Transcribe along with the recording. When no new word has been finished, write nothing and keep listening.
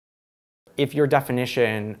if your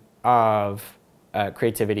definition of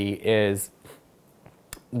creativity is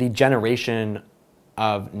the generation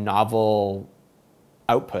of novel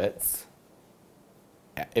outputs,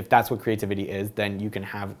 if that's what creativity is, then you can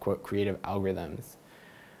have, quote, creative algorithms.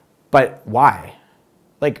 But why?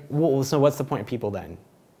 Like, well, so what's the point of people then?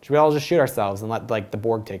 Should we all just shoot ourselves and let like the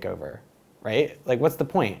Borg take over, right? Like, what's the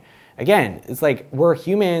point? Again, it's like, we're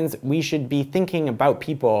humans, we should be thinking about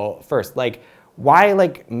people first. Like, why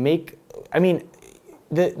like make, I mean,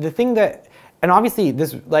 the thing that, and obviously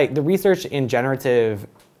this, like the research in generative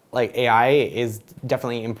like AI is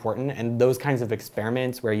definitely important, and those kinds of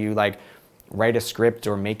experiments where you like write a script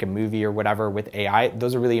or make a movie or whatever with AI,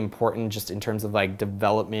 those are really important just in terms of like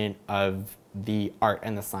development of the art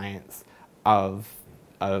and the science of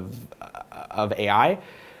AI.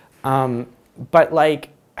 But like,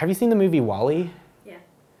 have you seen the movie Wall-E? Yeah.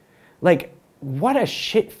 Like, what a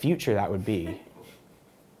shit future that would be.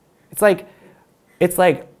 It's like,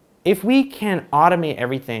 if we can automate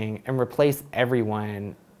everything and replace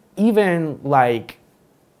everyone, even like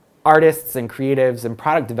artists and creatives and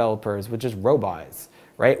product developers with just robots,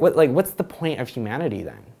 right? What's the point of humanity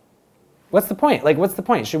then? What's the point? Like, what's the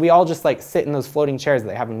point? Should we all just like sit in those floating chairs that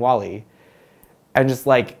they have in Wall-E and just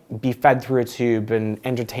like be fed through a tube and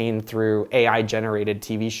entertained through AI-generated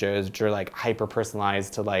TV shows which are like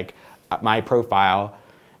hyper-personalized to like my profile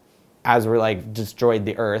as we're like destroyed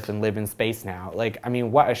the Earth and live in space now? Like, I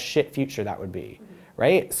mean, what a shit future that would be,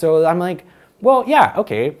 right? So I'm like, well, yeah,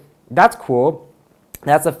 okay, that's cool.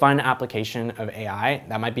 That's a fun application of AI.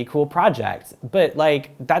 That might be a cool project. But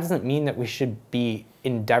like, that doesn't mean that we should be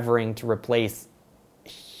endeavoring to replace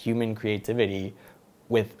human creativity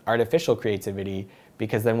with artificial creativity,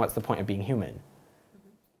 because then what's the point of being human?